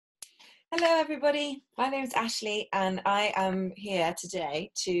Hello everybody, my name is Ashleigh and I am here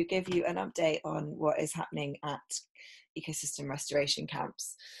today to give you an update on what is happening at ecosystem restoration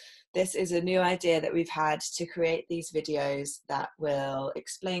camps. This is a new idea that we've had to create these videos that will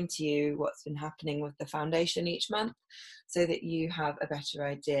explain to you what's been happening with the foundation each month so that you have a better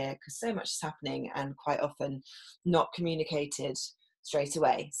idea, because so much is happening and quite often not communicated straight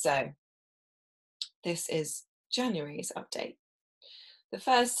away. So this is January's update. The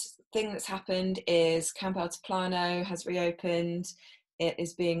first thing that's happened is Camp Altiplano has reopened. It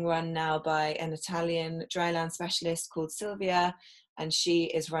is being run now by an Italian dryland specialist called Silvia, and she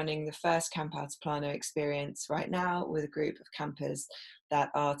is running the first Camp Altiplano experience right now with a group of campers that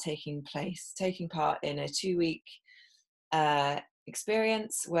are taking part in a 2-week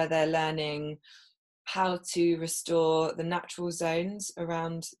experience where they're learning how to restore the natural zones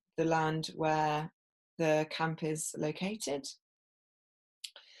around the land where the camp is located.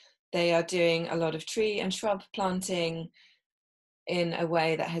 They are doing a lot of tree and shrub planting in a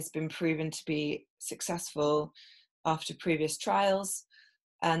way that has been proven to be successful after previous trials,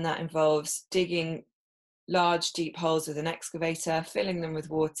 and that involves digging large deep holes with an excavator, filling them with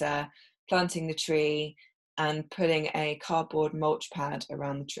water, planting the tree and putting a cardboard mulch pad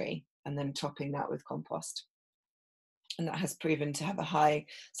around the tree and then topping that with compost. And that has proven to have a high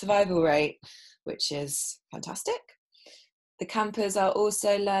survival rate, which is fantastic. The campers are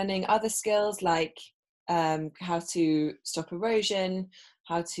also learning other skills like how to stop erosion,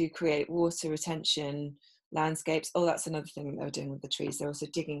 how to create water retention landscapes. Oh, that's another thing that they're doing with the trees. They're also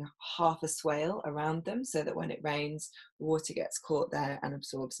digging half a swale around them so that when it rains, water gets caught there and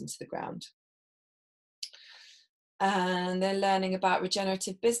absorbs into the ground. And they're learning about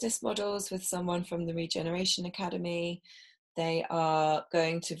regenerative business models with someone from the Regeneration Academy. They are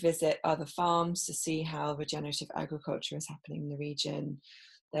going to visit other farms to see how regenerative agriculture is happening in the region.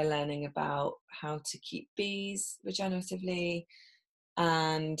 They're learning about how to keep bees regeneratively,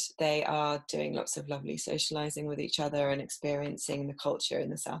 and they are doing lots of lovely socializing with each other and experiencing the culture in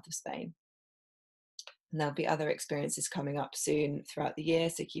the south of Spain. And there'll be other experiences coming up soon throughout the year,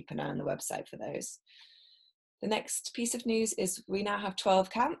 so keep an eye on the website for those. The next piece of news is we now have 12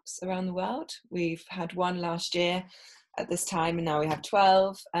 camps around the world. We've had one last year at this time, and now we have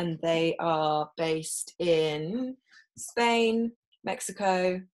 12, and they are based in Spain,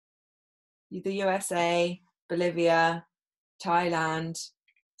 Mexico, the USA, Bolivia, Thailand,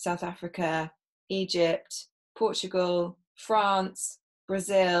 South Africa, Egypt, Portugal, France,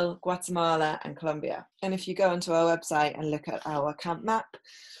 Brazil, Guatemala, and Colombia. And if you go onto our website and look at our camp map,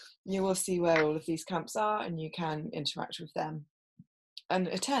 you will see where all of these camps are, and you can interact with them and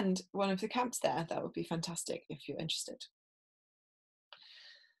attend one of the camps there. That would be fantastic if you're interested.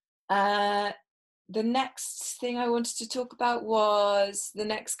 The next thing I wanted to talk about was the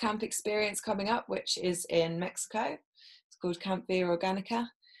next camp experience coming up, which is in Mexico. It's called Camp Via Organica,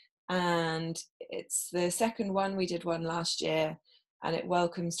 and it's the second one. We did one last year, and it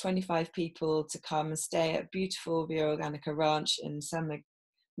welcomes 25 people to come and stay at beautiful Via Organica Ranch in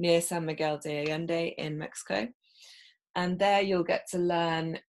near San Miguel de Allende in Mexico. And there you'll get to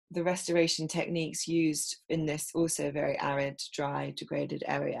learn the restoration techniques used in this also very arid, dry, degraded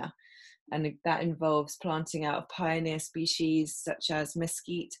area. And that involves planting out of pioneer species such as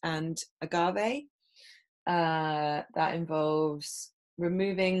mesquite and agave. That involves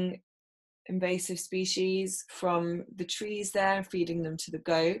removing invasive species from the trees there, feeding them to the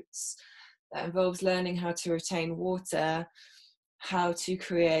goats. That involves learning how to retain water, how to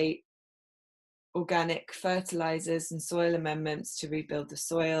create organic fertilizers and soil amendments to rebuild the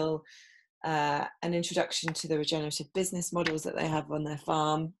soil, an introduction to the regenerative business models that they have on their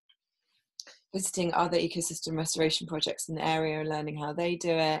farm, visiting other ecosystem restoration projects in the area and learning how they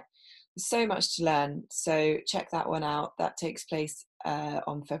do it. There's so much to learn, so check that one out. That takes place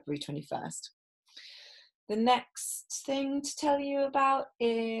on February 21st. The next thing to tell you about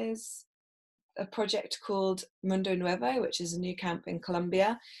is a project called Mundo Nuevo, which is a new camp in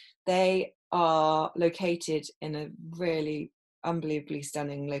Colombia. They are located in a really unbelievably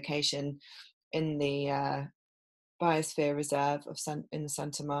stunning location in the Biosphere Reserve in the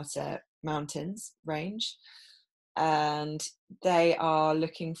Santa Marta Mountains range. And they are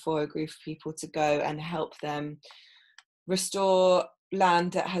looking for a group of people to go and help them restore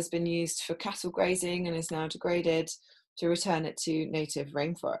land that has been used for cattle grazing and is now degraded, to return it to native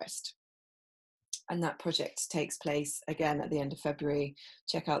rainforest. And that project takes place again at the end of February.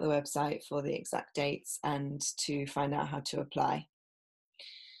 Check out the website for the exact dates and to find out how to apply.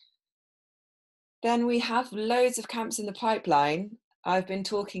 Then we have loads of camps in the pipeline. I've been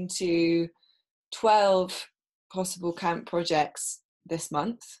talking to 12 possible camp projects this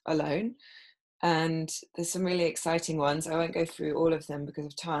month alone. And there's some really exciting ones. I won't go through all of them because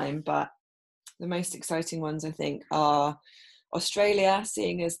of time, but the most exciting ones, I think, are Australia,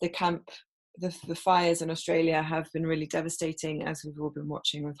 seeing as the fires in Australia have been really devastating, as we've all been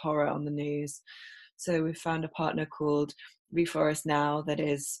watching with horror on the news. So we've found a partner called Reforest Now that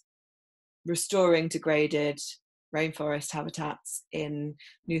is restoring degraded rainforest habitats in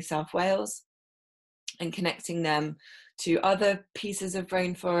New South Wales and connecting them to other pieces of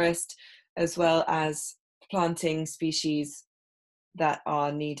rainforest, as well as planting species that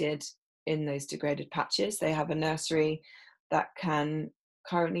are needed in those degraded patches. They have a nursery that can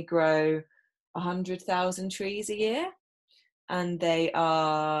currently grow 100,000 trees a year, and they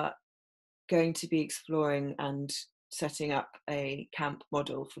are going to be exploring and setting up a camp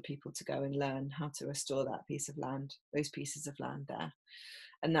model for people to go and learn how to restore that piece of land, those pieces of land there.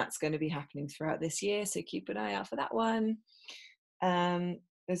 And that's going to be happening throughout this year, so keep an eye out for that one.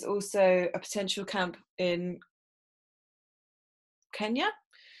 There's also a potential camp in Kenya,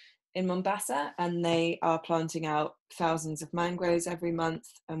 in Mombasa, and they are planting out thousands of mangroves every month,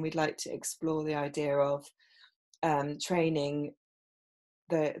 and we'd like to explore the idea of training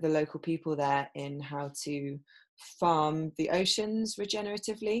the local people there in how to farm the oceans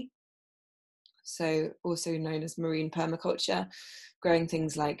regeneratively, so also known as marine permaculture, growing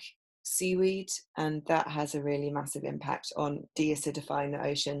things like seaweed, and that has a really massive impact on deacidifying the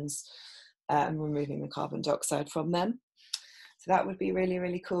oceans and removing the carbon dioxide from them. So that would be really,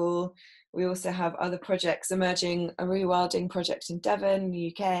 really cool. We also have other projects emerging, a rewilding project in Devon,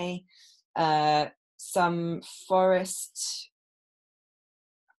 UK, some forest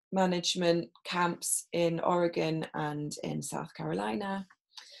management camps in Oregon and in South Carolina,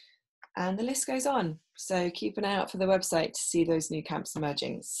 and the list goes on. So keep an eye out for the website to see those new camps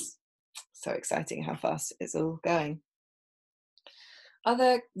emerging. It's so exciting how fast it's all going.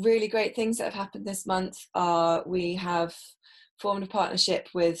 Other really great things that have happened this month are we have formed a partnership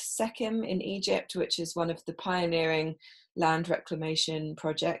with Sechem in Egypt, which is one of the pioneering land reclamation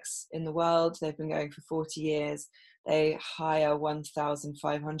projects in the world. They've been going for 40 years. They hire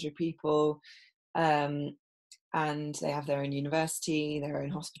 1,500 people, and they have their own university, their own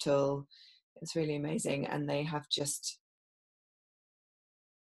hospital. It's really amazing. And they have just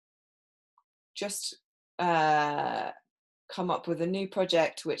come up with a new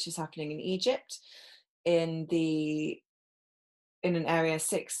project which is happening in Egypt, in an area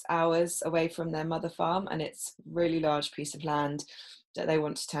 6 hours away from their mother farm, and it's a really large piece of land that they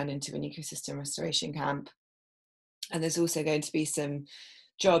want to turn into an ecosystem restoration camp. And there's also going to be some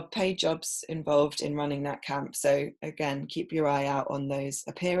paid jobs involved in running that camp. So again, keep your eye out on those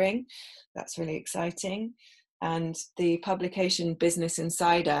appearing. That's really exciting. And the publication Business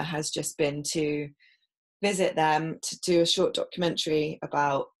Insider has just been to visit them to do a short documentary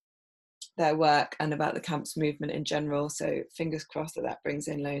about their work and about the camp's movement in general. So fingers crossed that that brings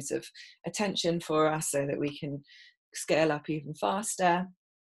in loads of attention for us so that we can scale up even faster.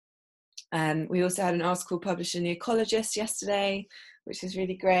 We also had an article published in The Ecologist yesterday, which is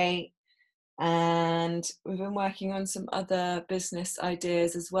really great. And we've been working on some other business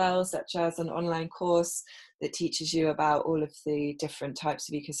ideas as well, such as an online course that teaches you about all of the different types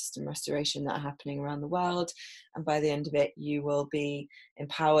of ecosystem restoration that are happening around the world. And by the end of it, you will be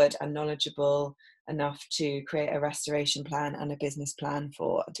empowered and knowledgeable enough to create a restoration plan and a business plan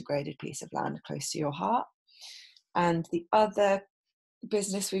for a degraded piece of land close to your heart. And the other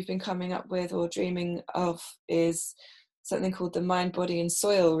business we've been coming up with or dreaming of is something called the Mind, Body and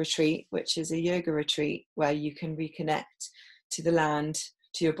Soil Retreat, which is a yoga retreat where you can reconnect to the land,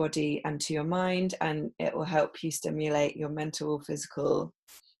 to your body and to your mind, and it will help you stimulate your mental, physical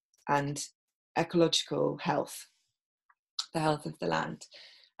and ecological health, the health of the land.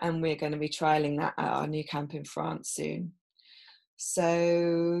 And we're going to be trialing that at our new camp in France soon.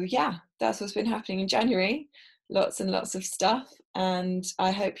 So yeah, that's what's been happening in January. Lots and lots of stuff, and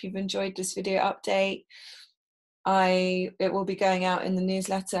I hope you've enjoyed this video update. It will be going out in the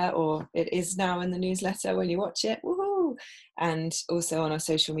newsletter, or it is now in the newsletter when you watch it, woohoo, and also on our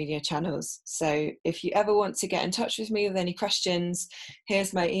social media channels. So if you ever want to get in touch with me with any questions,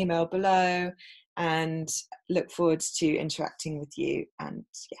 here's my email below, and look forward to interacting with you. And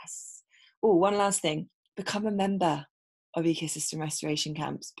yes, oh, one last thing, become a member of ecosystem restoration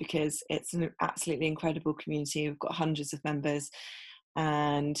camps, because it's an absolutely incredible community. We've got hundreds of members,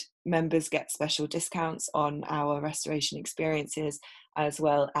 and members get special discounts on our restoration experiences, as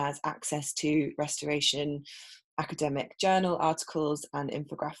well as access to restoration academic journal articles and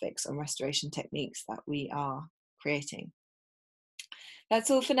infographics on restoration techniques that we are creating. That's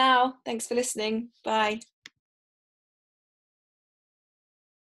all for now. Thanks for listening. Bye.